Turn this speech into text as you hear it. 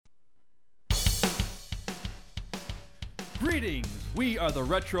Greetings! We are the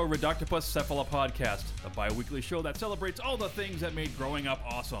Retro Reductopus Cephala Podcast, the bi-weekly show that celebrates all the things that made growing up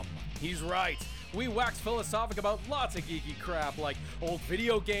awesome. He's right. We wax philosophic about lots of geeky crap like old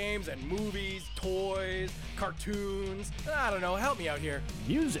video games and movies, toys, cartoons. I don't know, help me out here.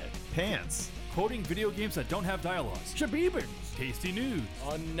 Music, pants, Quoting video games that don't have dialogues, shabibers, tasty news,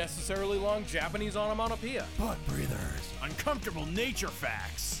 Unnecessarily long Japanese onomatopoeia. butt breathers, uncomfortable nature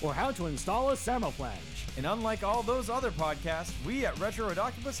facts. or how to install a thermoflange. And unlike all those other podcasts, we at Retro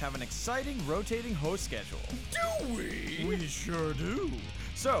Reductopus have an exciting rotating host schedule. Do we? We sure do.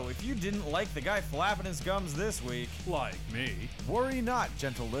 So, if you didn't like the guy flapping his gums this week, like me. worry not,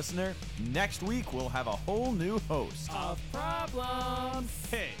 gentle listener. Next week we'll have a whole new host. Of problems.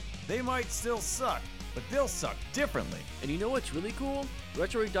 Hey, they might still suck, but they'll suck differently. And you know what's really cool?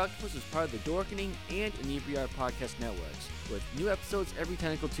 Retro Reductopus is part of the Dorkening and Inebriar podcast networks, with new episodes every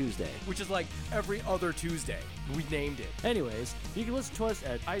Tentacle Tuesday. Which is like every other Tuesday. We named it. Anyways, you can listen to us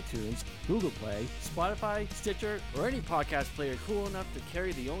at iTunes, Google Play, Spotify, Stitcher, Or any podcast player cool enough to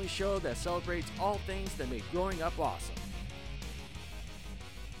carry the only show that celebrates all things that make growing up awesome.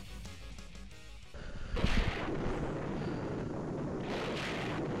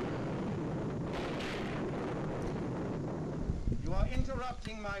 You are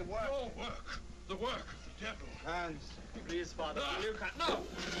interrupting my work. Your work. The work of the devil. Hands. Please, Father. You can't. No!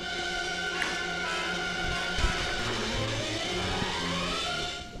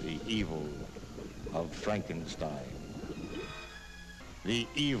 The evil of Frankenstein. The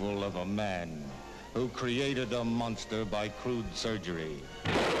evil of a man who created a monster by crude surgery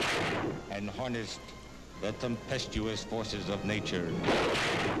and harnessed the tempestuous forces of nature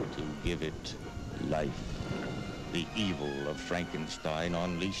to give it life. The evil of Frankenstein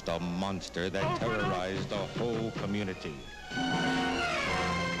unleashed a monster that terrorized a whole community.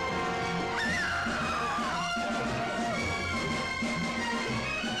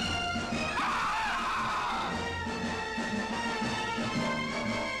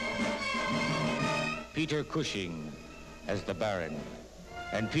 Peter Cushing as the Baron,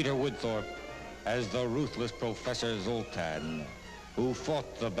 and Peter Woodthorpe as the ruthless Professor Zoltan, who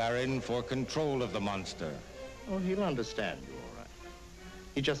fought the Baron for control of the monster. Oh, he'll understand you, all right.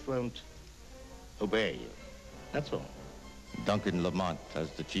 He just won't obey you. That's all. Duncan Lamont as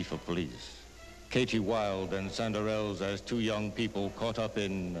the chief of police. Katie Wilde and Sanderels as two young people caught up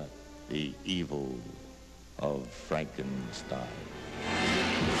in the evil of Frankenstein.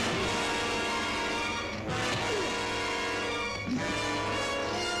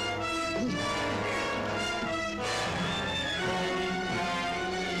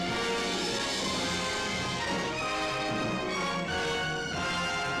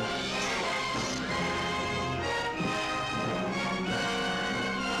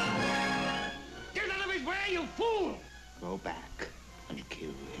 Get out of his way, you fool! Go back and kill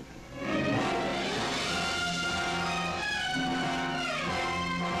him.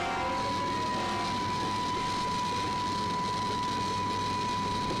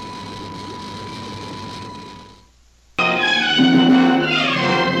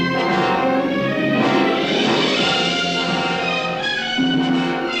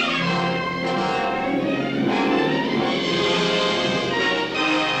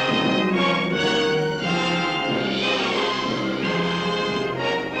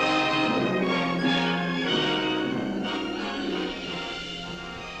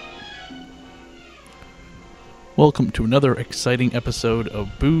 Welcome to another exciting episode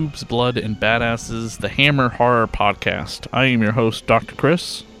of Boobs, Blood, and Badasses, the Hammer Horror Podcast. I am your host, Dr.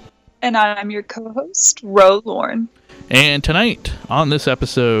 Chris. And I'm your co-host, Ro Lorne. And tonight, on this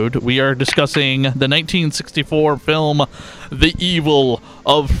episode, we are discussing the 1964 film, The Evil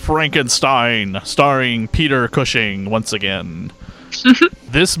of Frankesntein, starring Peter Cushing once again.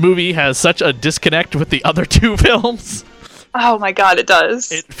 This movie has such a disconnect with the other two films. Oh my god, it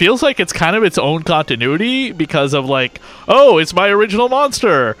does. It feels like it's kind of its own continuity because of like, oh, it's my original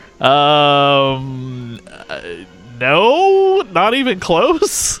monster. No, not even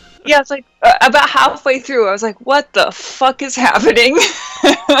close. Yeah, it's like about halfway through, I was like, what the fuck is happening?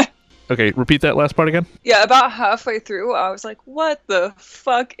 Okay, repeat that last part again. Yeah, about halfway through, I was like, what the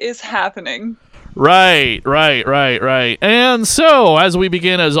fuck is happening? Right. And so, as we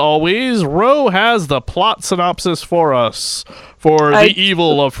begin, as always, Ro has the plot synopsis for us for The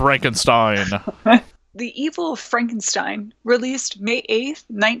Evil of Frankesntein. The Evil of Frankesntein, released May 8th,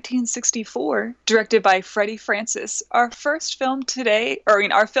 1964, directed by Freddie Francis. Our film today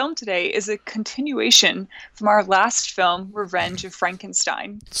is a continuation from our last film, Revenge of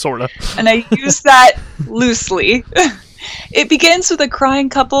Frankenstein. Sorta. And I use that loosely. It begins with a crying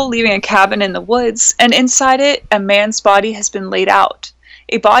couple leaving a cabin in the woods, and inside it, a man's body has been laid out.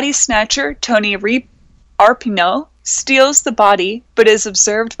 A body snatcher, Tony Arpino, steals the body, but is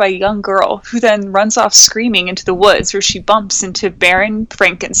observed by a young girl, who then runs off screaming into the woods, where she bumps into Baron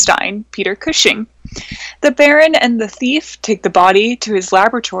Frankenstein, Peter Cushing. The Baron and the thief take the body to his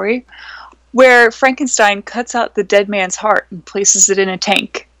laboratory, where Frankenstein cuts out the dead man's heart and places it in a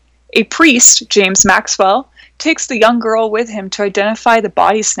tank. A priest, James Maxwell, takes the young girl with him to identify the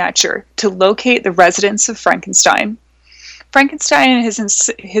body snatcher, to locate the residence of Frankenstein. Frankenstein and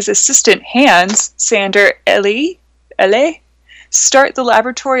his assistant Hans, Sander Elle, start the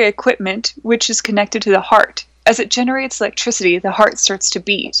laboratory equipment, which is connected to the heart. As it generates electricity, the heart starts to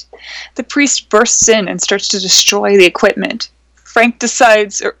beat. The priest bursts in and starts to destroy the equipment. Frankenstein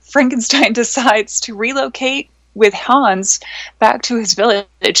decides to relocate with Hans back to his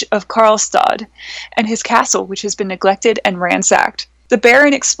village of Karlstad and his castle, which has been neglected and ransacked. The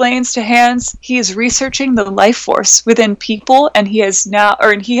Baron explains to Hans he is researching the life force within people, and he has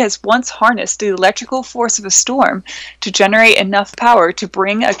once harnessed the electrical force of a storm to generate enough power to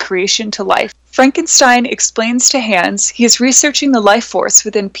bring a creation to life. Frankenstein explains to Hans he is researching the life force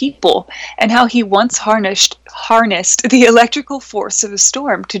within people and how he once harnessed the electrical force of a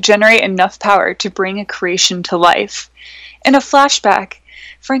storm to generate enough power to bring a creation to life. In a flashback,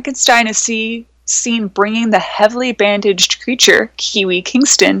 Frankenstein is seen bringing the heavily bandaged creature, Kiwi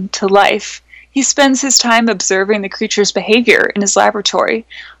Kingston, to life. He spends his time observing the creature's behavior in his laboratory.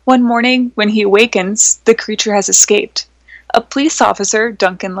 One morning, when he awakens, the creature has escaped. A police officer,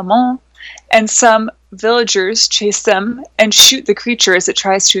 Duncan Lamont, and some villagers chase them and shoot the creature as it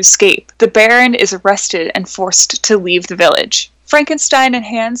tries to escape. The Baron is arrested and forced to leave the village. Frankenstein and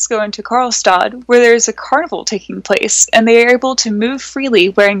Hans go into Karlstad, where there is a carnival taking place, and they are able to move freely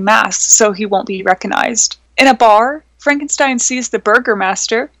wearing masks so he won't be recognized. In a bar, Frankenstein sees the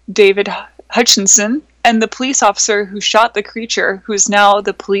burgomaster, David Hutchinson, and the police officer who shot the creature, who is now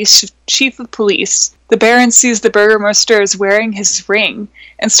the chief of police. The Baron sees the burgomaster is wearing his ring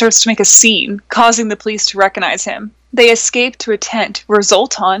and starts to make a scene, causing the police to recognize him. They escape to a tent where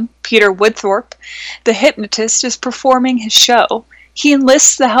Zoltan, Peter Woodthorpe, the hypnotist, is performing his show. He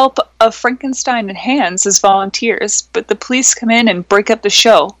enlists the help of Frankenstein and Hans as volunteers, but the police come in and break up the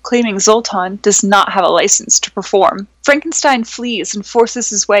show, claiming Zoltan does not have a license to perform. Frankenstein flees and forces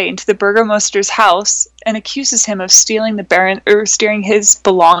his way into the burgomaster's house and accuses him of stealing his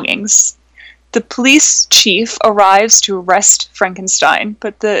belongings. The police chief arrives to arrest Frankenstein,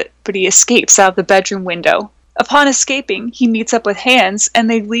 but he escapes out the bedroom window. Upon escaping, he meets up with Hans, and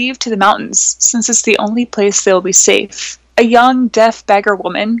they leave to the mountains, since it's the only place they'll be safe. A young, deaf beggar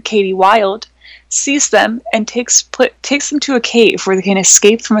woman, Katie Wilde, sees them and takes them to a cave where they can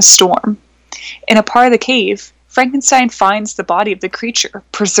escape from a storm. In a part of the cave, Frankenstein finds the body of the creature,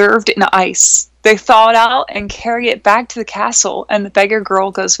 preserved in ice. They thaw it out and carry it back to the castle, and the beggar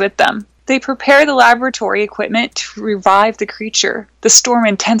girl goes with them. They prepare the laboratory equipment to revive the creature. The storm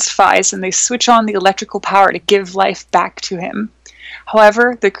intensifies, and they switch on the electrical power to give life back to him.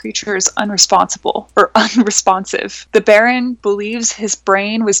 However, the creature is unresponsive. The Baron believes his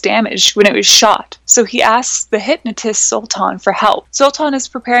brain was damaged when it was shot, so he asks the hypnotist Zoltan for help. Zoltan is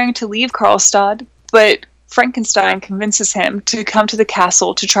preparing to leave Karlstad, but Frankenstein convinces him to come to the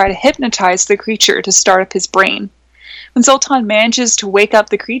castle to try to hypnotize the creature to start up his brain. When Zoltan manages to wake up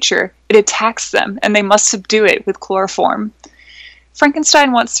the creature, it attacks them, and they must subdue it with chloroform.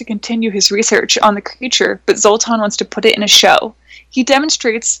 Frankenstein wants to continue his research on the creature, but Zoltan wants to put it in a show. He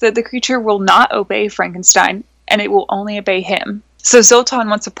demonstrates that the creature will not obey Frankenstein, and it will only obey him. So Zoltan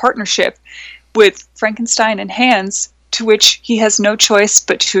wants a partnership with Frankenstein and Hans, to which he has no choice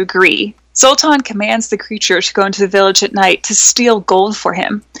but to agree. Zoltan commands the creature to go into the village at night to steal gold for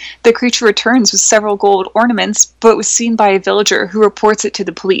him. The creature returns with several gold ornaments, but was seen by a villager who reports it to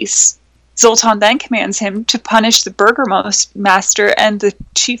the police. Zoltan then commands him to punish the burgomaster and the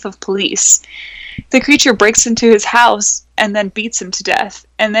chief of police. The creature breaks into his house and then beats him to death,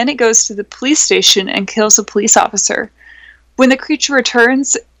 and then it goes to the police station and kills a police officer. When the creature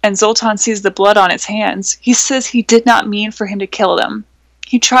returns and Zoltan sees the blood on its hands, he says he did not mean for him to kill them.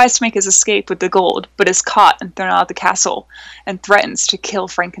 He tries to make his escape with the gold, but is caught and thrown out of the castle, and threatens to kill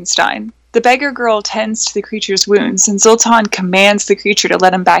Frankenstein. The beggar girl tends to the creature's wounds, and Zoltan commands the creature to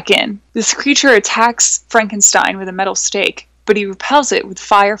let him back in. This creature attacks Frankenstein with a metal stake, but he repels it with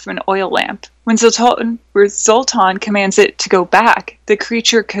fire from an oil lamp. When Zoltan commands it to go back, the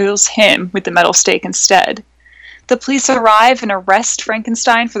creature kills him with the metal stake instead. The police arrive and arrest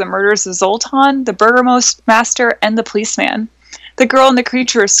Frankenstein for the murders of Zoltan, the burgomaster, and the policeman. The girl and the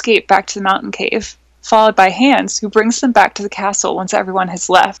creature escape back to the mountain cave. followed by Hans, who brings them back to the castle once everyone has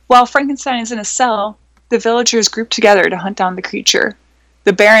left. While Frankenstein is in a cell, the villagers group together to hunt down the creature.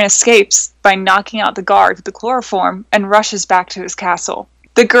 The Baron escapes by knocking out the guard with the chloroform and rushes back to his castle.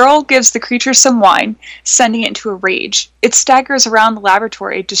 The girl gives the creature some wine, sending it into a rage. It staggers around the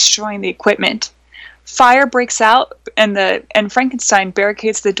laboratory, destroying the equipment. Fire breaks out, and Frankenstein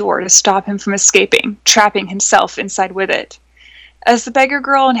barricades the door to stop him from escaping, trapping himself inside with it. As the beggar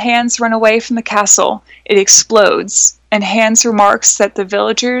girl and Hans run away from the castle, it explodes, and Hans remarks that the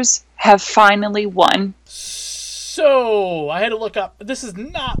villagers have finally won. So, I had to look up. This is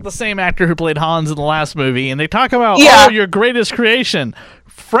not the same actor who played Hans in the last movie, and they talk about, oh, your greatest creation.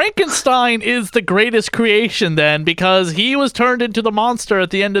 Frankenstein is the greatest creation then, because he was turned into the monster at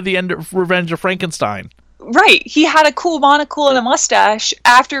the end of Revenge of Frankenstein. Right. He had a cool monocle and a mustache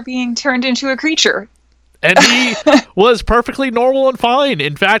after being turned into a creature. And he was perfectly normal and fine.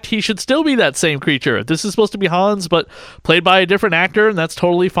 In fact, he should still be that same creature. This is supposed to be Hans, but played by a different actor, and that's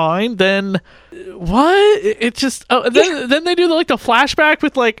totally fine. Then, what? It just... Oh, then they do the flashback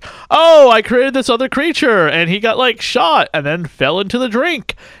with oh, I created this other creature, and he got shot, and then fell into the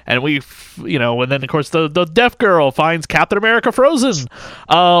drink. And and then, of course, the deaf girl finds Captain America frozen.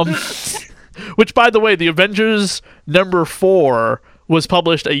 Which, by the way, the Avengers #4 was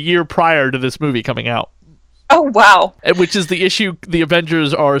published a year prior to this movie coming out. Oh, wow. Which is the issue. The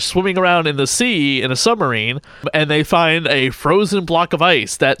Avengers are swimming around in the sea in a submarine, and they find a frozen block of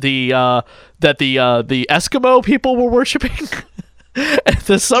ice that the Eskimo people were worshiping. And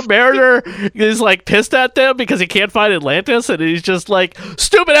the Submariner is pissed at them because he can't find Atlantis, and he's just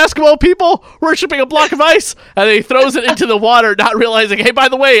stupid Eskimo people worshiping a block of ice, and he throws it into the water, not realizing, hey, by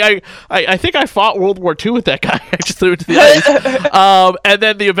the way, I think I fought World War II with that guy. I just threw it into the ice. And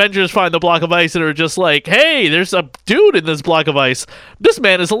then the Avengers find the block of ice and are just hey, there's a dude in this block of ice. This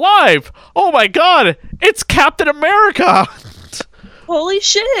man is alive. Oh my God, it's Captain America. Holy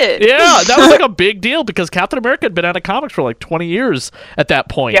shit. Yeah, that was a big deal because Captain America had been out of comics for 20 years at that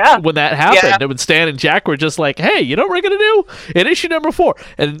point when that happened. And when Stan and Jack were just hey, you know what we're going to do? In issue #4.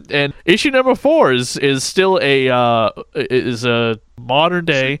 And issue #4 is still a modern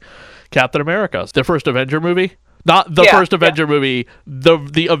day Captain America. The first Avenger movie. Not the first Avenger movie,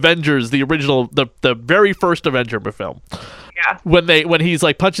 the Avengers, the original, the very first Avenger film. Yeah. When he's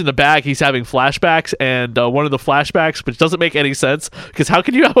punching the bag, he's having flashbacks, and one of the flashbacks, which doesn't make any sense, because how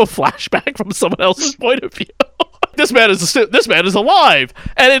can you have a flashback from someone else's point of view? This man is alive,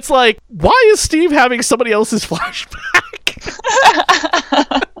 and it's why is Steve having somebody else's flashback?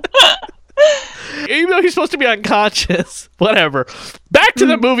 Even though he's supposed to be unconscious, whatever. Back to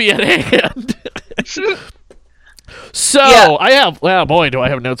the movie at hand. So I have, boy, do I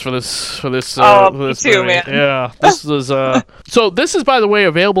have notes for this. Me this too, movie. man. Yeah, this is So this is, by the way,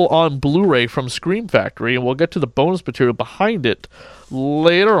 available on Blu-ray from Scream Factory, and we'll get to the bonus material behind it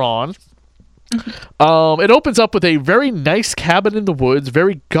later on. It opens up with a very nice cabin in the woods,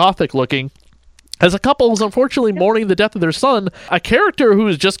 very gothic looking. As a couple is unfortunately mourning the death of their son, a character who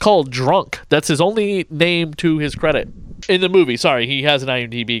is just called Drunk. That's his only name to his credit in the movie. Sorry, he has an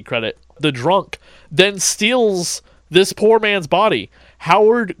IMDb credit. The Drunk then steals this poor man's body.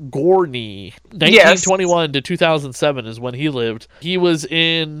 Howard Gorney, 1921 to 2007 is when he lived. He was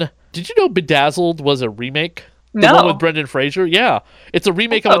in... Did you know Bedazzled was a remake? The one with Brendan Fraser? Yeah. It's a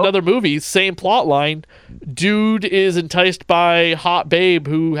remake of another movie, same plot line. Dude is enticed by hot babe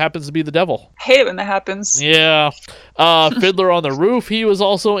who happens to be the devil. Hate it when that happens. Yeah. Fiddler on the Roof he was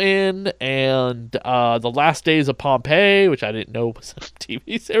also in, and The Last Days of Pompeii, which I didn't know was a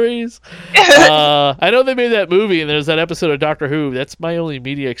TV series. I know they made that movie, and there's that episode of Doctor Who. That's my only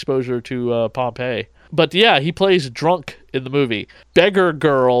media exposure to Pompeii. But yeah, he plays Drunk in the movie. Beggar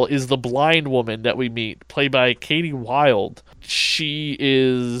Girl is the blind woman that we meet, played by Katie Wilde. She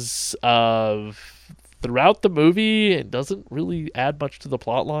is throughout the movie and doesn't really add much to the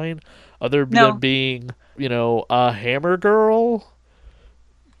plot line other than being, a hammer girl.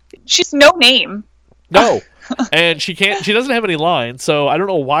 She's no name. No. And she doesn't have any lines, so I don't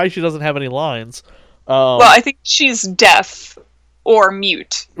know why she doesn't have any lines. Well, I think she's deaf or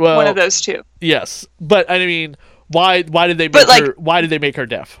mute. One of those two. Yes. But I mean, why did they make her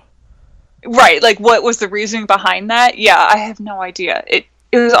deaf? Right, what was the reasoning behind that? Yeah, I have no idea. It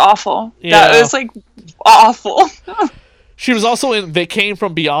was awful. Yeah. That was awful. She was also in They Came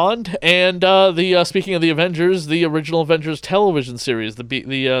From Beyond, and the speaking of the Avengers, the original Avengers television series,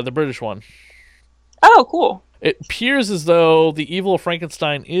 the British one. Oh, cool. It appears as though The Evil of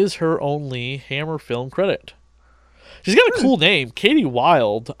Frankenstein is her only Hammer film credit. She's got a cool name, Katie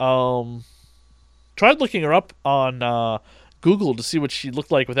Wilde. Tried looking her up on Google to see what she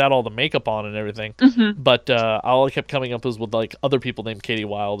looked like without all the makeup on and everything. Mm-hmm. But all I kept coming up was with like other people named Katie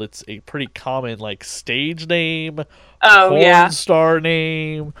Wilde. It's a pretty common like stage name, porn star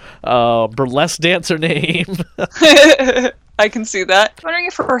name, burlesque dancer name. I can see that. I'm wondering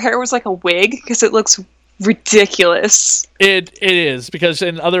if her hair was like a wig because it looks ridiculous. It is, because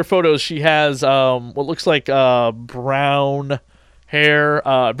in other photos she has what looks like brown hair,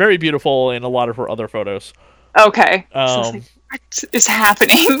 very beautiful in a lot of her other photos. Okay. So it's like, what is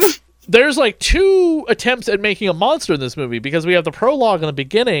happening? There's like 2 attempts at making a monster in this movie, because we have the prologue in the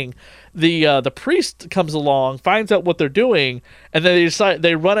beginning. The priest comes along, finds out what they're doing, and then they decide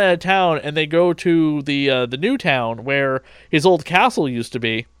they run out of town and they go to the new town where his old castle used to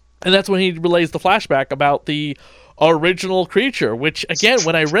be, and that's when he relays the flashback about the original creature. Which again,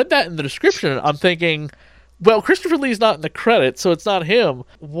 when I read that in the description, I'm thinking, well, Christopher Lee's not in the credits, so it's not him.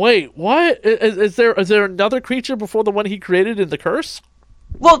 Wait, what? Is there another creature before the one he created in The Curse?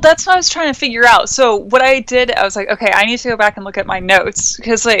 Well, that's what I was trying to figure out. So what I did, I was like, okay, I need to go back and look at my notes,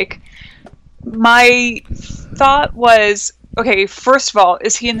 because like my thought was, okay, first of all,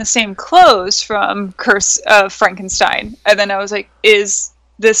 is he in the same clothes from Curse of Frankenstein? And then I was like, is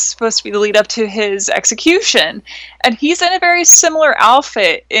this supposed to be the lead up to his execution? And he's in a very similar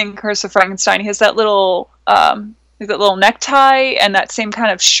outfit in Curse of Frankenstein. He has that little necktie and that same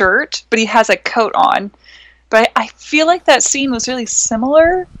kind of shirt, but he has a coat on. But I feel like that scene was really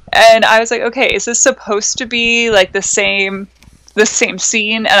similar, and I was like, okay, is this supposed to be like the same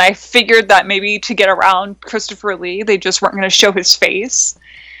scene? And I figured that maybe to get around Christopher Lee, they just weren't going to show his face.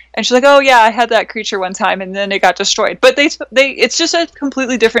 And she's like, oh yeah, I had that creature one time, and then it got destroyed. But it's just a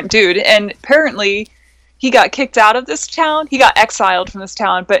completely different dude, and apparently he got kicked out of this town. He got exiled from this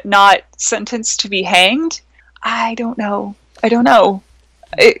town, but not sentenced to be hanged. I don't know.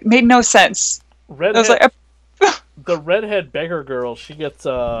 It made no sense. I was like, the redhead beggar girl, she gets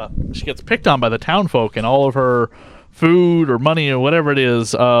picked on by the town folk, and all of her food or money or whatever it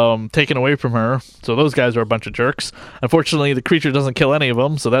is taken away from her. So those guys are a bunch of jerks. Unfortunately, the creature doesn't kill any of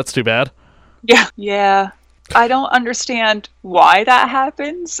them, so that's too bad. Yeah. I don't understand why that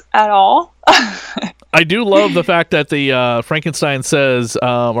happens at all. I do love the fact that the Frankenstein says,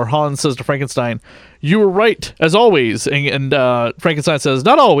 or Hans says to Frankenstein, "You were right, as always." And Frankenstein says,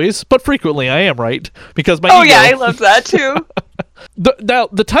 "Not always, but frequently I am right, because my ego." Yeah, I love that too.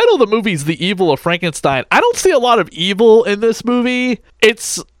 The title of the movie is The Evil of Frankenstein. I don't see a lot of evil in this movie.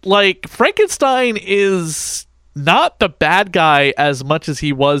 It's like Frankenstein is not the bad guy as much as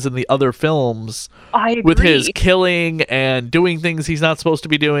he was in the other films. I agree. With his killing and doing things he's not supposed to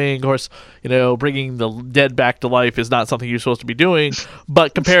be doing. Of course, bringing the dead back to life is not something you're supposed to be doing.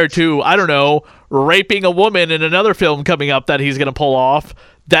 But compared to, I don't know, raping a woman in another film coming up that he's going to pull off,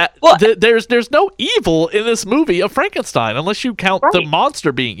 there's no evil in this movie of Frankenstein, unless you count the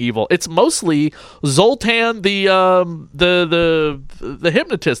monster being evil. It's mostly Zoltan, the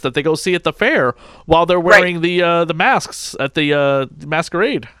hypnotist that they go see at the fair while they're wearing the masks at the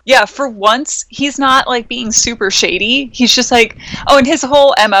masquerade. Yeah, for once, he's not like being super shady. He's just like, and his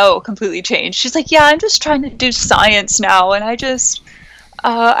whole MO completely changed. She's like, yeah, I'm just trying to do science now, and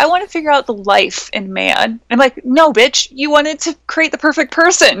I want to figure out the life in man. I'm like, no, bitch, you wanted to create the perfect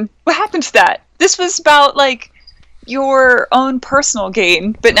person. What happened to that? This was about like your own personal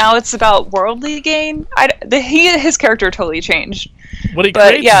gain, but now it's about worldly gain. His character totally changed.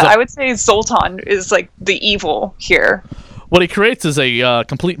 I would say Zoltan is like the evil here. What he creates is a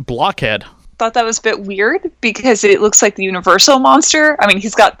complete blockhead. Thought that was a bit weird because it looks like the Universal monster. I mean,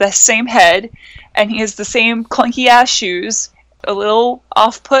 he's got the same head and he has the same clunky ass shoes. A little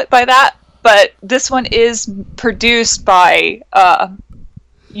off-put by that, but this one is produced by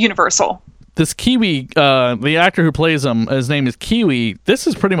Universal. This Kiwi, the actor who plays him, his name is Kiwi. This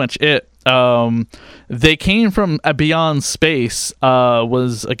is pretty much it. They Came from Beyond Space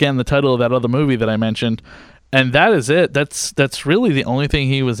was, again, the title of that other movie that I mentioned. And that is it. That's really the only thing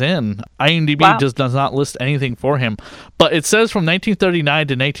he was in. IMDb just does not list anything for him. But it says from 1939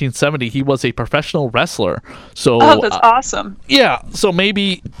 to 1970, he was a professional wrestler. So that's awesome. Yeah. So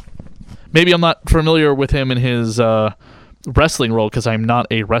maybe I'm not familiar with him in his wrestling role because I'm not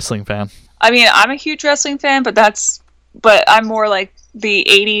a wrestling fan. I mean, I'm a huge wrestling fan, but I'm more like the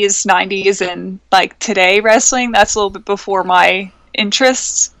 80s, 90s, and like today wrestling. That's a little bit before my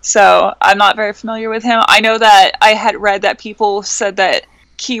interests, so I'm not very familiar with him. I know that I had read that people said that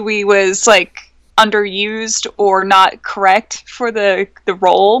Kiwi was like underused or not correct for the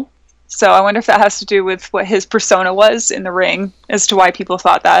role, so I wonder if that has to do with what his persona was in the ring as to why people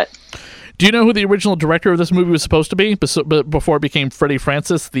thought that. Do you know who the original director of this movie was supposed to be before it became Freddie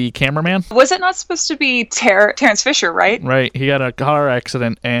Francis, the cameraman? Was it not supposed to be Terrence Fisher, right? Right. He had a car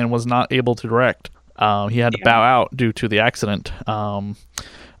accident and was not able to direct. He had to bow out due to the accident.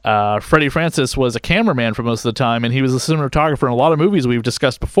 Freddie Francis was a cameraman for most of the time, and he was a cinematographer in a lot of movies we've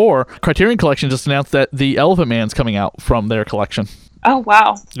discussed before. Criterion Collection just announced that The Elephant Man's coming out from their collection. Oh,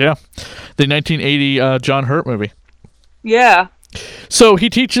 wow. Yeah. The 1980 John Hurt movie. Yeah. So he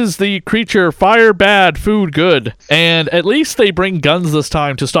teaches the creature fire bad, food good. And at least they bring guns this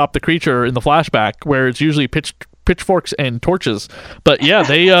time to stop the creature in the flashback, where it's usually pitchforks and torches. But yeah,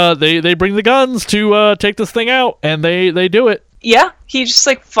 they bring the guns to take this thing out, and they do it. Yeah, he just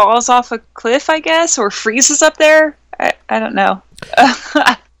like falls off a cliff, I guess, or freezes up there. I don't know.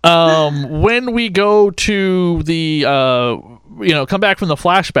 When we go to the come back from the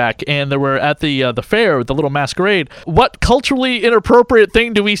flashback, and they were at the fair with the little masquerade, what culturally inappropriate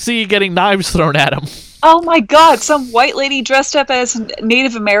thing do we see getting knives thrown at him? Oh my God! Some white lady dressed up as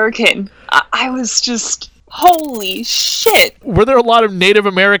Native American. I was just. Holy shit! Were there a lot of Native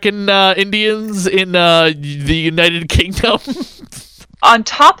American Indians in the United Kingdom? On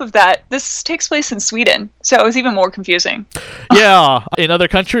top of that, this takes place in Sweden, so it was even more confusing. Yeah, in other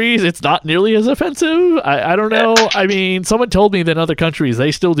countries, it's not nearly as offensive. I don't know. I mean, someone told me that in other countries,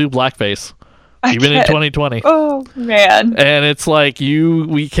 they still do blackface. Even in 2020. Oh, man. And it's like,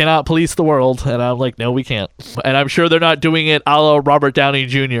 we cannot police the world. And I'm like, no, we can't. And I'm sure they're not doing it a la Robert Downey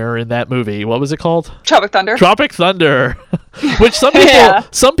Jr. in that movie. What was it called? Tropic Thunder. Tropic Thunder. Which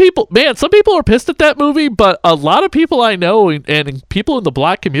some people are pissed at that movie, but a lot of people I know and people in the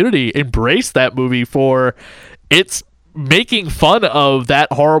black community embrace that movie for its making fun of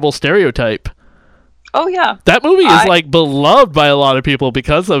that horrible stereotype. Oh, yeah. That movie is like beloved by a lot of people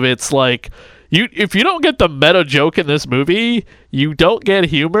because of its like... If you don't get the meta joke in this movie, you don't get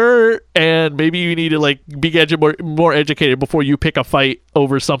humor, and maybe you need to like be more educated before you pick a fight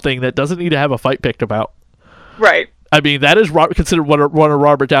over something that doesn't need to have a fight picked about. Right. I mean, that is considered one of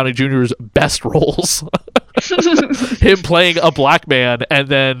Robert Downey Jr.'s best roles. Him playing a black man, and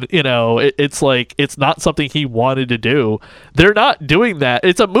then, it's like, it's not something he wanted to do. They're not doing that.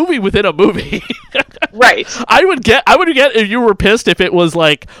 It's a movie within a movie. Right. I would get if you were pissed if it was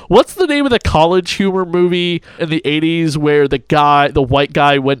like, what's the name of the college humor movie in the 80s where the white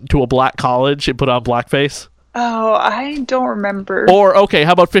guy went to a black college and put on blackface? Oh, I don't remember. Or, okay,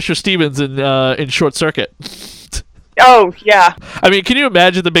 how about Fisher Stevens in Short Circuit? Oh, yeah. I mean, can you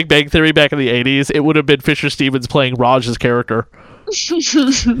imagine the Big Bang Theory back in the 80s? It would have been Fisher Stevens playing Raj's character.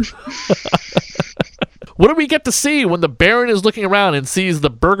 What do we get to see when the Baron is looking around and sees the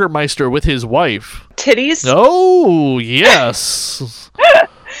Burgermeister with his wife? Titties? Oh, yes.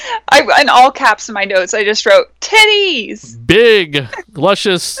 In all caps in my notes, I just wrote, titties! Big,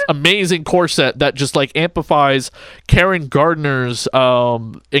 luscious, amazing corset that just like amplifies Karen Gardner's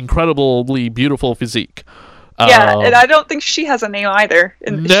incredibly beautiful physique. Yeah, and I don't think she has a name either.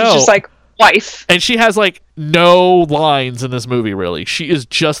 And no. She's just like, wife. And she has like no lines in this movie, really. She is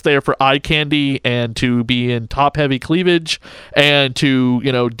just there for eye candy and to be in top heavy cleavage and to,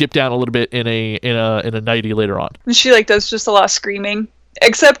 dip down a little bit in a nightie later on. And she like does just a lot of screaming.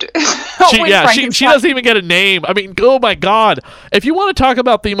 Except she doesn't even get a name. I mean, oh my God. If you want to talk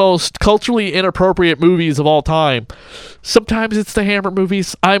about the most culturally inappropriate movies of all time, sometimes it's the Hammer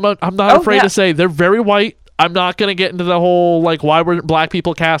movies. I'm not afraid to say they're very white. I'm not going to get into the whole, like, why weren't black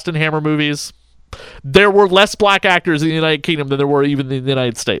people cast in Hammer movies? There were less black actors in the United Kingdom than there were even in the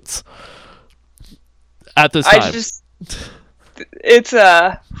United States at this time.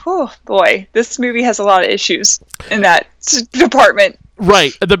 Boy, this movie has a lot of issues in that department.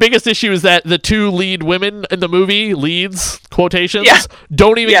 Right. The biggest issue is that the two lead women in the movie, leads, quotations,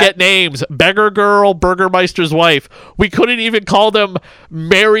 don't even get names. Beggar Girl, Burgermeister's wife. We couldn't even call them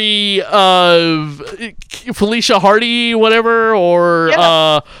Mary, Felicia Hardy, whatever,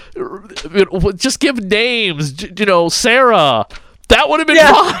 or just give names. Sarah. That would have been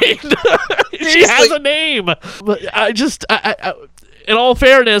fine. She has a name. But in all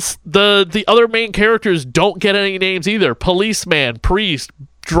fairness, the other main characters don't get any names either. Policeman, priest,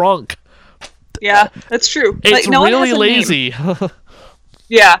 drunk. Yeah, that's true. It's no really lazy.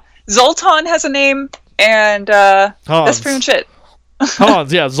 Yeah. Zoltan has a name, and that's pretty much it.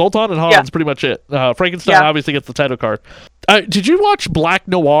 Hans, yeah. Zoltan and Hans, pretty much it. Frankenstein obviously gets the title card. Did you watch Black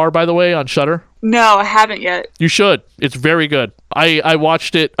Noir, by the way, on Shudder? No, I haven't yet. You should. It's very good. I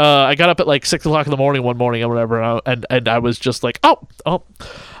watched it. I got up at like 6 o'clock in the morning one morning or whatever, and I was just like, oh,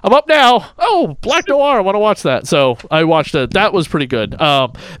 I'm up now. Oh, Black Noir. I want to watch that. So I watched it. That was pretty good.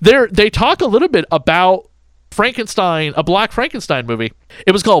 They talk a little bit about Frankenstein, a Black Frankenstein movie.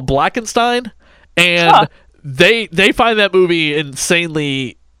 It was called Blackenstein, and they find that movie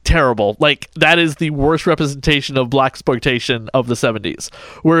insanely terrible. Like, that is the worst representation of blaxploitation of the 70s.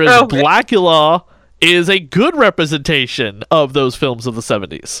 Whereas Blackula is a good representation of those films of the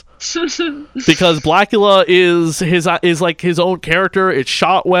 70s. Because Blackula is like his own character. It's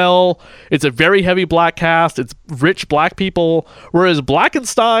shot well. It's a very heavy black cast. It's rich black people. Whereas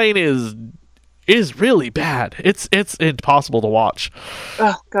Blackenstein is really bad. It's impossible to watch.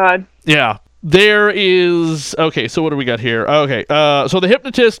 Oh God. Yeah. There is... Okay, so what do we got here? Okay, so the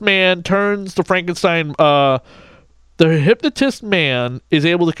hypnotist man turns the Frankenstein... The hypnotist man is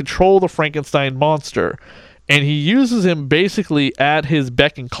able to control the Frankenstein monster, and he uses him basically at his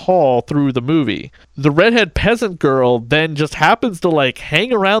beck and call through the movie. The redhead peasant girl then just happens to, like,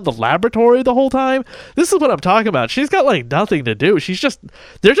 hang around the laboratory the whole time. This is what I'm talking about. She's got, like, nothing to do.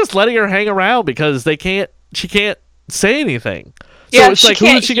 They're just letting her hang around because she can't say anything. Yeah, so it's like, who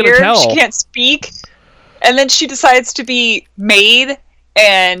is she going to tell? She can't speak. And then she decides to be maid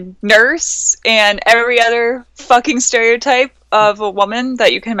and nurse and every other fucking stereotype of a woman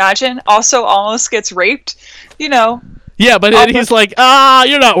that you can imagine. Also almost gets raped, you know. Yeah, but then he's like,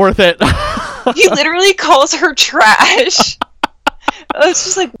 you're not worth it. He literally calls her trash. It's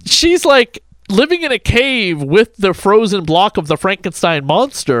just like... She's like living in a cave with the frozen block of the Frankenstein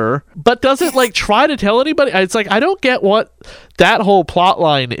monster, but doesn't like try to tell anybody. It's like, I don't get what that whole plot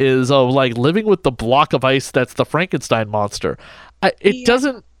line is of like living with the block of ice that's the Frankenstein monster.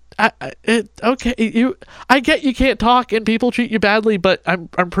 Doesn't. Okay, I get you can't talk and people treat you badly, but I'm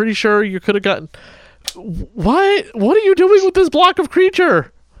pretty sure you could have gotten. What are you doing with this block of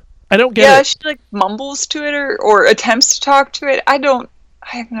creature? I don't get it. Yeah, she like mumbles to it or attempts to talk to it. I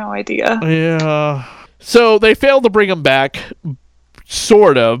have no idea. Yeah. So they failed to bring him back.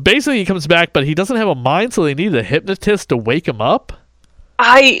 Sort of. Basically, he comes back, but he doesn't have a mind, so they need a hypnotist to wake him up.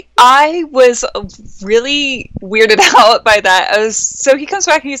 I was really weirded out by that. So he comes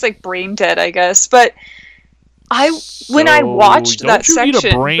back and he's like brain dead, I guess. But when I watched that section, don't you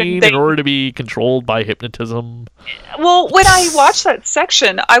need a brain in order to be controlled by hypnotism? Well, when I watched that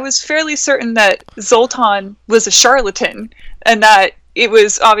section, I was fairly certain that Zoltan was a charlatan and that it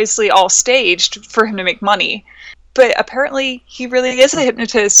was obviously all staged for him to make money. But apparently, he really is a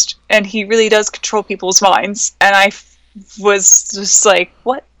hypnotist, and he really does control people's minds. And I was just like,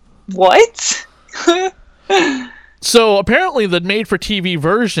 what? So apparently the made-for-TV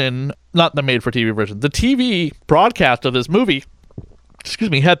version, not the made-for-TV version, the TV broadcast of this movie,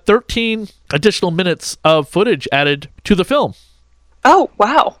 had 13 additional minutes of footage added to the film. Oh,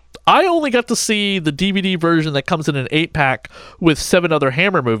 wow. I only got to see the DVD version that comes in an 8-pack with 7 other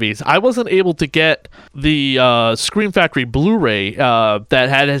Hammer movies. I wasn't able to get the Scream Factory Blu-ray that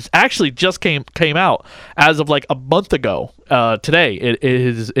has actually just came out as of like a month ago. Today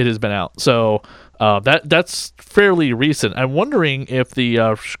it has been out, so that's fairly recent. I'm wondering if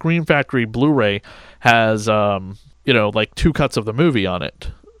the Scream Factory Blu-ray has like 2 cuts of the movie on it,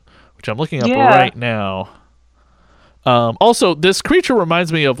 which I'm looking up right now. Also, this creature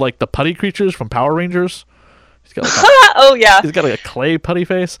reminds me of like the putty creatures from Power Rangers. He's got like he's got like a clay putty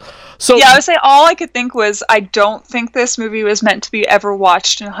face. So yeah, I would say all I could think was I don't think this movie was meant to be ever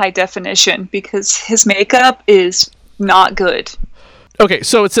watched in high definition because his makeup is not good. Okay,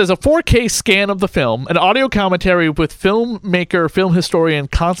 so it says a 4K scan of the film, an audio commentary with film historian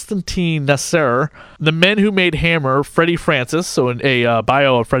Konstantin Nasser, the men who made Hammer, Freddie Francis, so a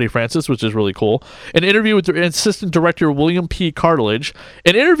bio of Freddie Francis, which is really cool, an interview with the assistant director William P. Cartledge,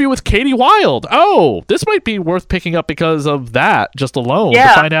 an interview with Katie Wilde. Oh, this might be worth picking up because of that just alone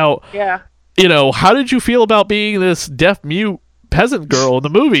to find out, how did you feel about being this deaf-mute peasant girl in the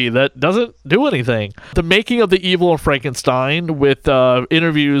movie that doesn't do anything. The making of The Evil of Frankesntein with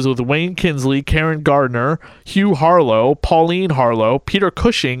interviews with Wayne Kinsley, Karen Gardner, Hugh Harlow, Pauline Harlow, Peter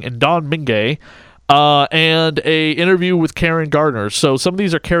Cushing, and Don Mingay, and a interview with Karen Gardner. So some of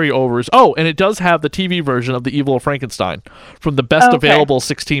these are carryovers. Oh, and it does have the TV version of The Evil of Frankenstein from the best available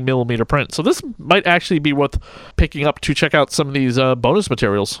 16mm print. So this might actually be worth picking up to check out some of these bonus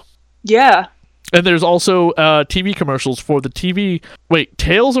materials. Yeah. And there's also TV commercials for the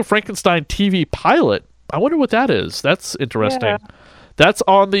Tales of Frankenstein TV pilot. I wonder what that is. That's interesting. Yeah. That's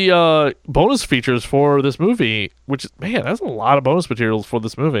on the bonus features for this movie, which, man, that's a lot of bonus materials for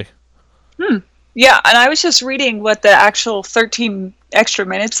this movie. Yeah, and I was just reading what the actual 13 extra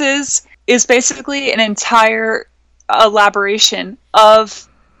minutes is basically an entire elaboration of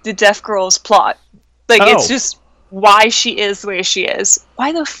the deaf girl's plot. Like, it's just why she is the way she is.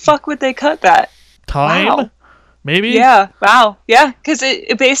 Why the fuck would they cut that? Time? Wow. Maybe? Yeah, wow. Yeah, because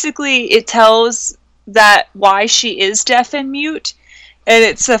it basically, it tells that why she is deaf and mute. And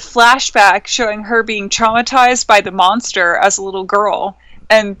it's a flashback showing her being traumatized by the monster as a little girl.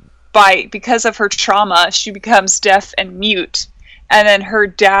 And because of her trauma, she becomes deaf and mute. And then her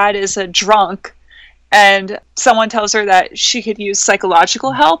dad is a drunk. And someone tells her that she could use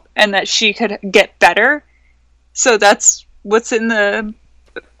psychological help and that she could get better. So that's what's in the...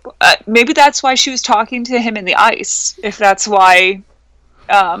 maybe that's why she was talking to him in the ice. If that's why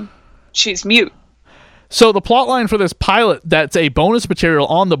she's mute. So the plot line for this pilot that's a bonus material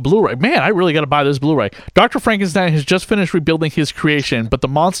on the Blu-ray. Man, I really got to buy this Blu-ray. Dr. Frankenstein has just finished rebuilding his creation, but the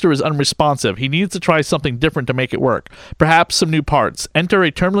monster is unresponsive. He needs to try something different to make it work. Perhaps some new parts. Enter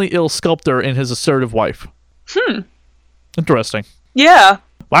a terminally ill sculptor and his assertive wife. Interesting. Yeah.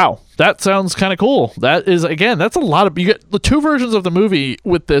 Wow, that sounds kind of cool. That is, again, that's a lot of... You get the 2 versions of the movie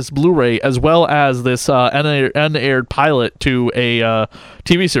with this Blu-ray, as well as this unaired pilot to a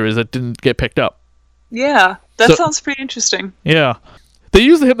TV series that didn't get picked up. Yeah, that sounds pretty interesting. Yeah. They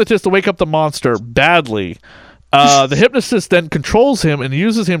use the hypnotist to wake up the monster badly. The hypnotist then controls him and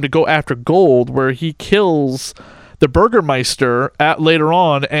uses him to go after gold, where he kills the Burgermeister later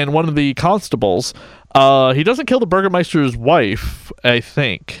on and one of the constables. He doesn't kill the Burgermeister's wife, I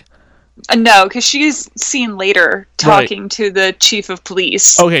think. No, because she's seen later talking to the chief of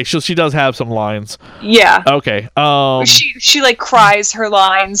police. Okay, so she does have some lines. Yeah. Okay. She like cries her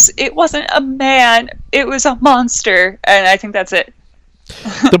lines. It wasn't a man. It was a monster. And I think that's it.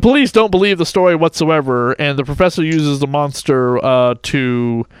 The police don't believe the story whatsoever, and the professor uses the monster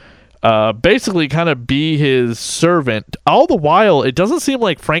to basically kind of be his servant. All the while, it doesn't seem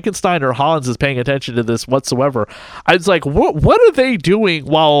like Frankenstein or Hans is paying attention to this whatsoever. I was like, what are they doing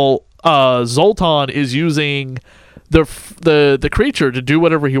while Zoltan is using the creature to do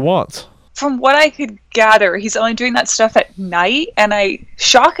whatever he wants? From what I could gather, he's only doing that stuff at night, and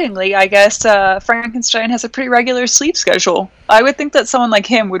shockingly, I guess Frankenstein has a pretty regular sleep schedule. I would think that someone like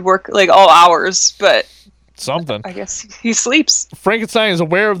him would work like all hours, but something. I guess he sleeps. Frankenstein is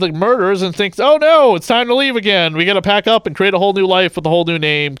aware of the murders and thinks, oh no, it's time to leave again. We got to pack up and create a whole new life with a whole new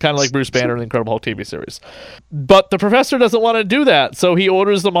name, kind of like Bruce Banner in the Incredible Hulk TV series. But the professor doesn't want to do that, so he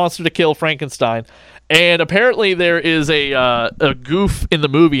orders the monster to kill Frankenstein. And apparently there is a goof in the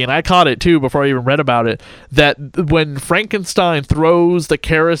movie, and I caught it too before I even read about it, that when Frankenstein throws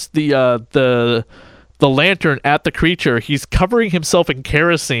the lantern at the creature, he's covering himself in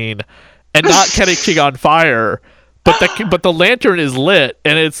kerosene and not catching on fire, but the lantern is lit,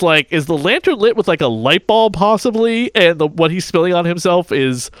 and it's like, is the lantern lit with like a light bulb possibly, and what he's spilling on himself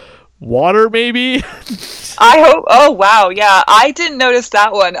is water maybe? I hope. Oh wow, yeah, I didn't notice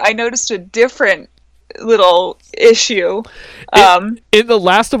that one. I noticed a different little issue. In The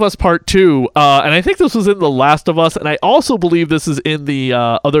Last of Us Part 2, and I think this was in The Last of Us, and I also believe this is in the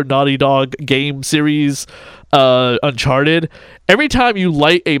other Naughty Dog game series, Uncharted. Every time you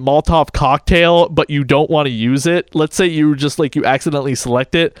light a Molotov cocktail but you don't want to use it, let's say you accidentally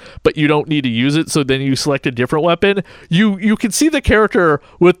select it but you don't need to use it, so then you select a different weapon, you can see the character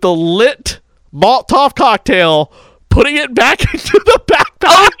with the lit Molotov cocktail putting it back into the backpack.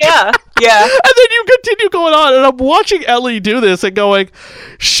 Oh yeah, yeah. And then you continue going on, and I'm watching Ellie do this and going,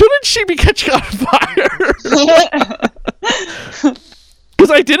 shouldn't she be catching on fire? Because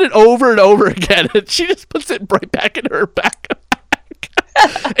I did it over and over again, and she just puts it right back in her backpack.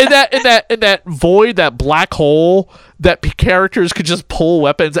 in that void, that black hole that characters could just pull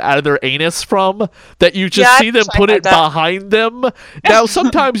weapons out of their anus from, that you just see them put it behind them. Now,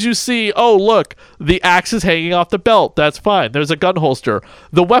 sometimes you see, oh, look, the axe is hanging off the belt. That's fine. There's a gun holster.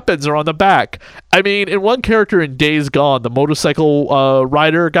 The weapons are on the back. I mean, in one character in Days Gone, the motorcycle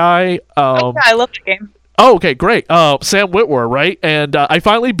rider guy. Yeah, I love the game. Oh, okay, great. Sam Witwer, right? And I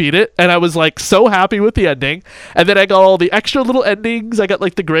finally beat it, and I was like so happy with the ending. And then I got all the extra little endings. I got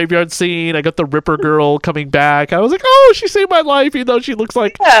like the graveyard scene. I got the Ripper girl coming back. I was like, oh, she saved my life, even though she looks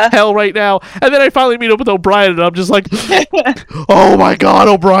like hell right now. And then I finally meet up with O'Brien, and I'm just like, oh my God,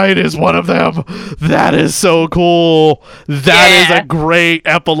 O'Brien is one of them. That is so cool. That is a great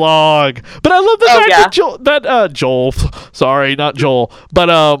epilogue. But I love the fact that Joel, sorry, not Joel,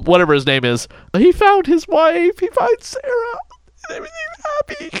 but whatever his name is, he found his wife. He finds Sarah. Everything's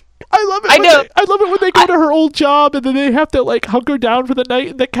happy. I love it. I love it when they go to her old job and then they have to like hunker down for the night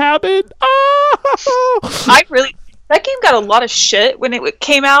in the cabin. Oh! That game got a lot of shit when it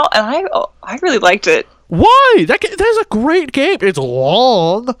came out, and I really liked it. Why? That's a great game. It's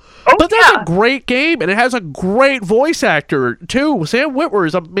long, but that's a great game, and it has a great voice actor too. Sam Witwer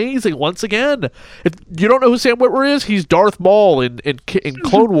is amazing once again. If you don't know who Sam Witwer is, he's Darth Maul in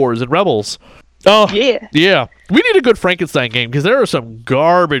Clone Wars and Rebels. Oh, yeah. We need a good Frankenstein game, because there are some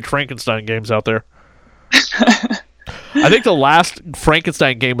garbage Frankenstein games out there. I think the last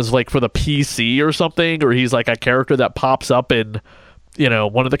Frankenstein game was like for the PC or something, or he's like a character that pops up in,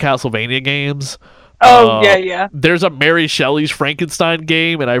 one of the Castlevania games. Oh, yeah. There's a Mary Shelley's Frankenstein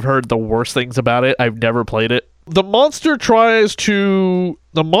game, and I've heard the worst things about it. I've never played it. The monster killed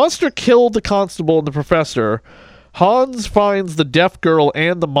the constable and the professor. Hans finds the deaf girl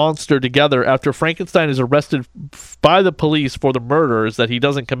and the monster together after Frankenstein is arrested by the police for the murders that he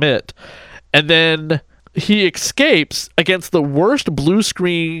doesn't commit. And then he escapes against the worst blue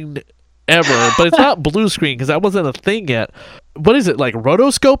screen ever, but it's not blue screen because that wasn't a thing yet. What is it, like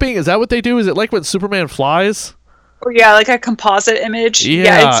rotoscoping? Is that what they do? Is it like when Superman flies? Or yeah, like a composite image.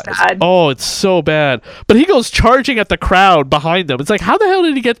 Yeah, it's bad. Oh, it's so bad. But he goes charging at the crowd behind them. It's like, how the hell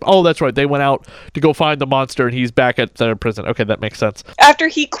did he get... Oh, that's right. They went out to go find the monster, and he's back at the prison. Okay, that makes sense. After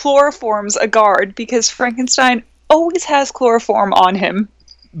he chloroforms a guard, because Frankenstein always has chloroform on him.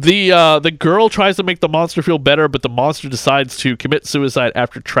 The girl tries to make the monster feel better, but the monster decides to commit suicide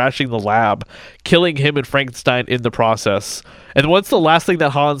after trashing the lab, killing him and Frankenstein in the process. And what's the last thing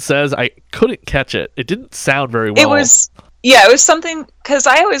that Hans says? I couldn't catch it. It didn't sound very well. It was something, because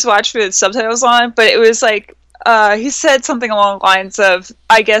I always watch with subtitles on, but it was like, he said something along the lines of,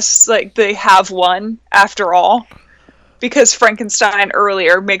 I guess, like, they have won after all, because Frankenstein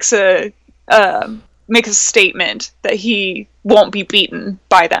earlier makes a statement that he won't be beaten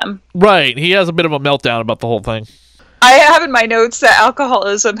by them. Right. He has a bit of a meltdown about the whole thing. I have in my notes that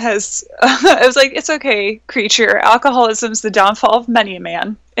alcoholism has... I was like, it's okay, creature. Alcoholism's the downfall of many a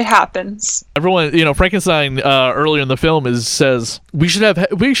man. It happens. Everyone, Frankenstein earlier in the film says we should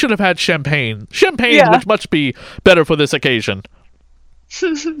have had champagne. Champagne, which must be better for this occasion.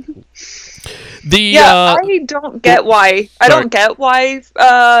 I don't get why. I don't get why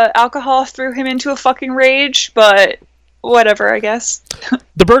alcohol threw him into a fucking rage, but whatever, I guess.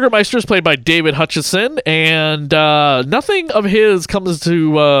 The Burgermeister is played by David Hutchison, and nothing of his comes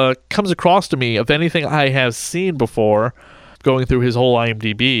across to me of anything I have seen before. Going through his whole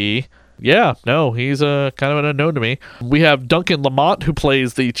IMDb, he's kind of an unknown to me. We have Duncan Lamont, who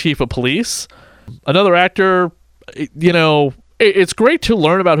plays the chief of police. Another actor, it's great to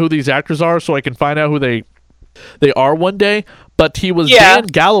learn about who these actors are so I can find out who they are one day. But he was Dan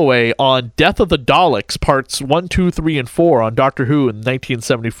Galloway on Death of the Daleks, parts 1, 2, 3, and 4 on Doctor Who in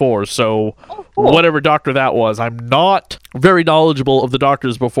 1974. So whatever doctor that was. I'm not very knowledgeable of the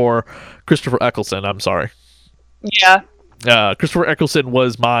doctors before Christopher Eccleston. I'm sorry. Yeah. Christopher Eccleston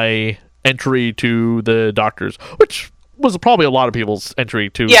was my entry to the doctors, which was probably a lot of people's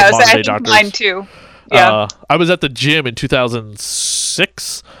entry to the modern-day doctors. Mine too. Yeah. I was at the gym in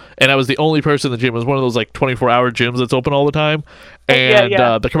 2006, and I was the only person in the gym. It was one of those like 24-hour gyms that's open all the time. And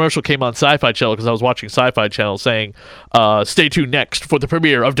the commercial came on Sci-Fi Channel because I was watching Sci-Fi Channel saying, stay tuned next for the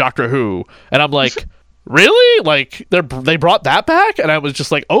premiere of Doctor Who. And I'm like, really? Like, they brought that back? And I was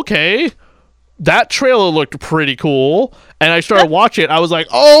just like, okay. That trailer looked pretty cool, and I started watching it. I was like,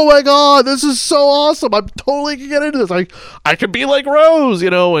 oh my god, this is so awesome. I'm totally going to get into this. I could be like Rose,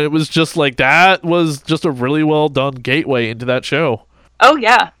 and it was just like, that was just a really well done gateway into that show. Oh,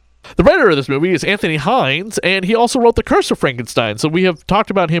 yeah. The writer of this movie is Anthony Hines, and he also wrote The Curse of Frankenstein. So we have talked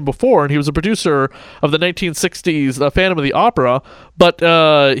about him before, and he was a producer of the 1960s Phantom of the Opera, but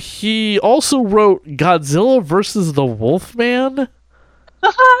he also wrote Godzilla vs. the Wolfman.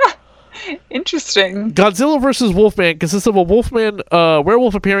 Interesting. Godzilla vs. Wolfman consists of a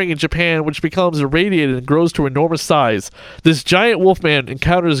werewolf appearing in Japan, which becomes irradiated and grows to enormous size. This giant wolfman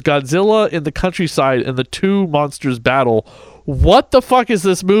encounters Godzilla in the countryside, and the two monsters battle. What the fuck is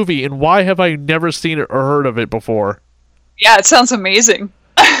this movie, and why have I never seen it or heard of it before? Yeah, it sounds amazing.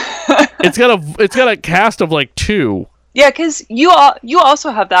 It's got a cast of like 2. Yeah, because you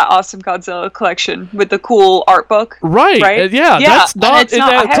also have that awesome Godzilla collection with the cool art book, right? Yeah, that's not in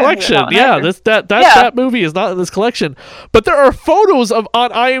that collection. That movie is not in this collection. But there are photos on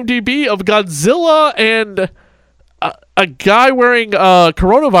IMDb of Godzilla and a guy wearing a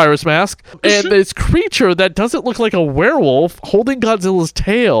coronavirus mask and this creature that doesn't look like a werewolf holding Godzilla's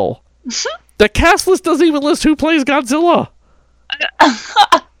tail. The cast list doesn't even list who plays Godzilla.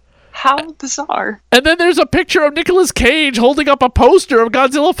 How bizarre. And then there's a picture of Nicolas Cage holding up a poster of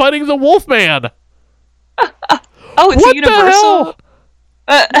Godzilla fighting the Wolfman. Oh, it's Universal.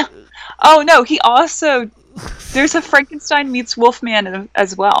 Oh, no, he also... There's a Frankenstein meets Wolfman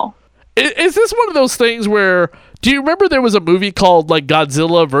as well. Is this one of those things where... Do you remember there was a movie called, like,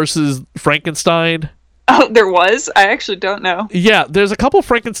 Godzilla versus Frankenstein? Oh, there was? I actually don't know. Yeah, there's a couple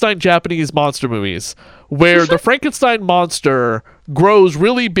Frankenstein Japanese monster movies where the Frankenstein monster grows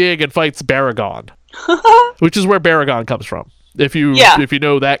really big and fights Baragon, which is where Baragon comes from. If you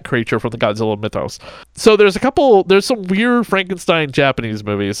know that creature from the Godzilla mythos. So there's some weird Frankenstein Japanese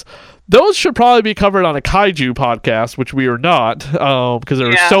movies. Those should probably be covered on a kaiju podcast, which we are not, because there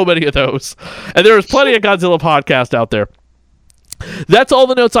are so many of those. And there's plenty of Godzilla podcasts out there. That's all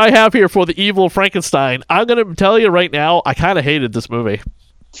the notes I have here for the Evil of Frankenstein. I'm going to tell you right now, I kind of hated this movie.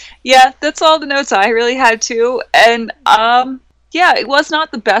 Yeah, that's all the notes I really had too. And yeah, it was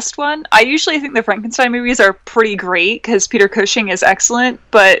not the best one. I usually think the Frankenstein movies are pretty great because Peter Cushing is excellent,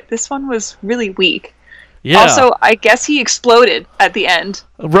 but this one was really weak. Yeah. Also, I guess he exploded at the end.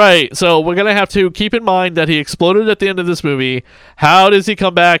 Right, so we're going to have to keep in mind that he exploded at the end of this movie. How does he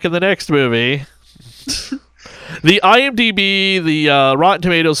come back in the next movie? The IMDb, the Rotten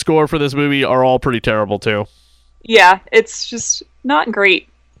Tomatoes score for this movie are all pretty terrible, too. Yeah, it's just not great.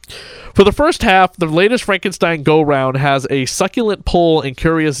 For the first half, the latest Frankenstein go-round has a succulent pull and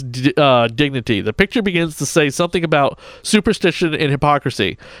curious dignity. The picture begins to say something about superstition and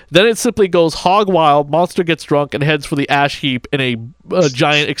hypocrisy. Then it simply goes hog wild, monster gets drunk, and heads for the ash heap in a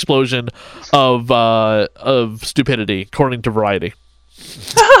giant explosion of stupidity, according to Variety.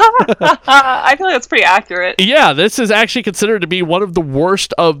 I feel like that's pretty accurate. Yeah, this is actually considered to be one of the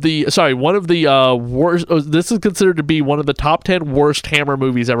worst of the. Sorry, one of the worst. This is considered to be one of the top 10 worst Hammer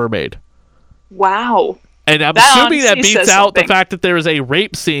movies ever made. Wow. And I'm assuming that beats out the fact that there is a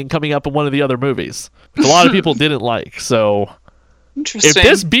rape scene coming up in one of the other movies, which a lot of people didn't like. So, if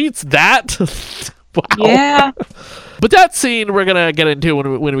this beats that, wow. Yeah. But that scene we're gonna get into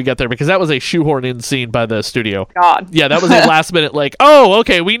when we get there, because that was a shoehorn in scene by the studio. God. Yeah, that was a last minute like, oh,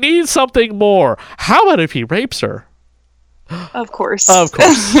 okay, we need something more. How about if he rapes her? Of course. Of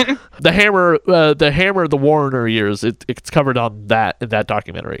course. The Hammer, the Warner years. It's covered on that in that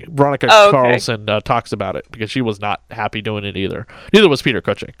documentary. Veronica Carlson talks about it because she was not happy doing it either. Neither was Peter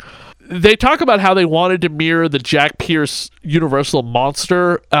Cushing. They talk about how they wanted to mirror the Jack Pierce Universal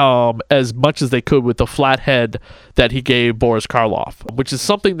monster as much as they could with the flat head that he gave Boris Karloff, which is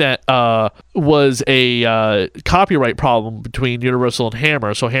something that was a copyright problem between Universal and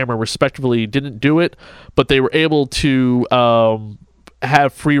Hammer. So Hammer respectively didn't do it, but they were able to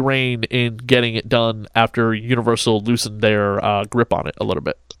have free reign in getting it done after Universal loosened their grip on it a little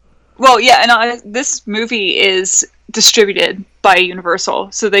bit. Well, yeah, and this movie is distributed by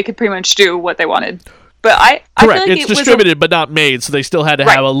Universal, so they could pretty much do what they wanted. But I correct. Feel like it's distributed but not made, so they still had to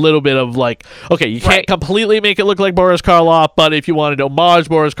have a little bit of like, okay, you can't completely make it look like Boris Karloff, but if you wanted to homage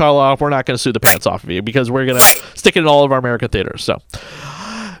Boris Karloff, we're not going to sue the pants off of you because we're going to stick it in all of our American theaters. So,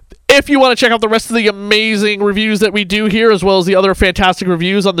 if you want to check out the rest of the amazing reviews that we do here, as well as the other fantastic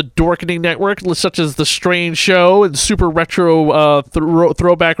reviews on the Dorkening Network, such as The Strange Show and Super Retro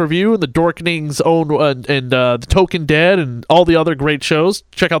Throwback Review, and the Dorkening's own, and The Token Dead, and all the other great shows,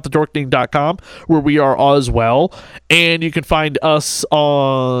 check out thedorkening.com, where we are as well. And you can find us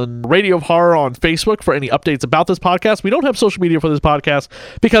on Radio of Horror on Facebook for any updates about this podcast. We don't have social media for this podcast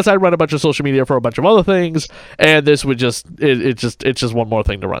because I run a bunch of social media for a bunch of other things, and this would it's just one more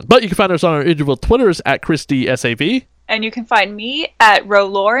thing to run. But you can find us on our individual Twitters at ChristySAV. And you can find me at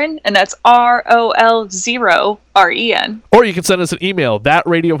RoLauren, and that's ROL0REN. Or you can send us an email,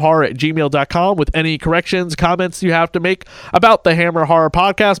 thatradioofhorror@gmail.com, with any corrections, comments you have to make about the Hammer Horror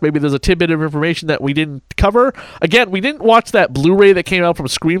Podcast. Maybe there's a tidbit of information that we didn't cover. Again, we didn't watch that Blu-ray that came out from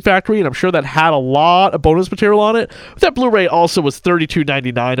Scream Factory, and I'm sure that had a lot of bonus material on it. But that Blu-ray also was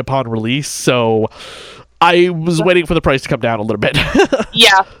 $32.99 upon release, so I was waiting for the price to come down a little bit.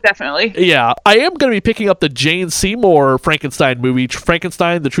 Yeah, definitely. Yeah, I am going to be picking up the Jane Seymour Frankenstein movie,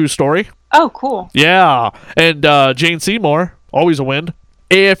 Frankenstein, The True Story. Oh, cool. Yeah, and Jane Seymour, always a win.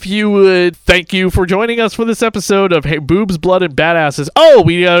 If you would, thank you for joining us for this episode of Boobs, Blood, and Badasses. Oh,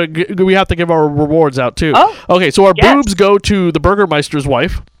 we have to give our rewards out, too. Oh, okay, so our boobs go to the Burgermeister's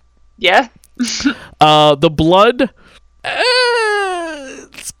wife. Yeah. The blood,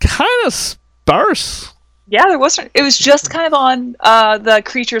 it's kind of sparse. Yeah, there wasn't. It was just kind of on the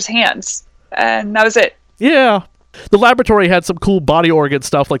creature's hands, and that was it. Yeah. The laboratory had some cool body organ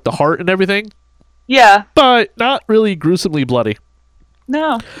stuff, like the heart and everything. Yeah. But not really gruesomely bloody.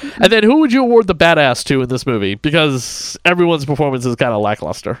 No. And then who would you award the badass to in this movie? Because everyone's performance is kind of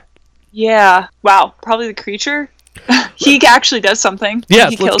lackluster. Yeah. Wow. Probably the creature. He actually does something.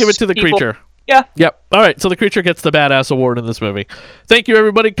 Yes, let's give it to the creature. Yeah. Yep. All right, so the creature gets the badass award in this movie. Thank you,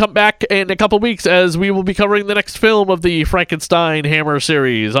 everybody. Come back in a couple weeks as we will be covering the next film of the Frankenstein Hammer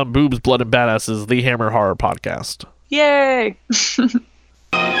series on Boobs, Blood, and Badasses, the Hammer Horror Podcast. Yay!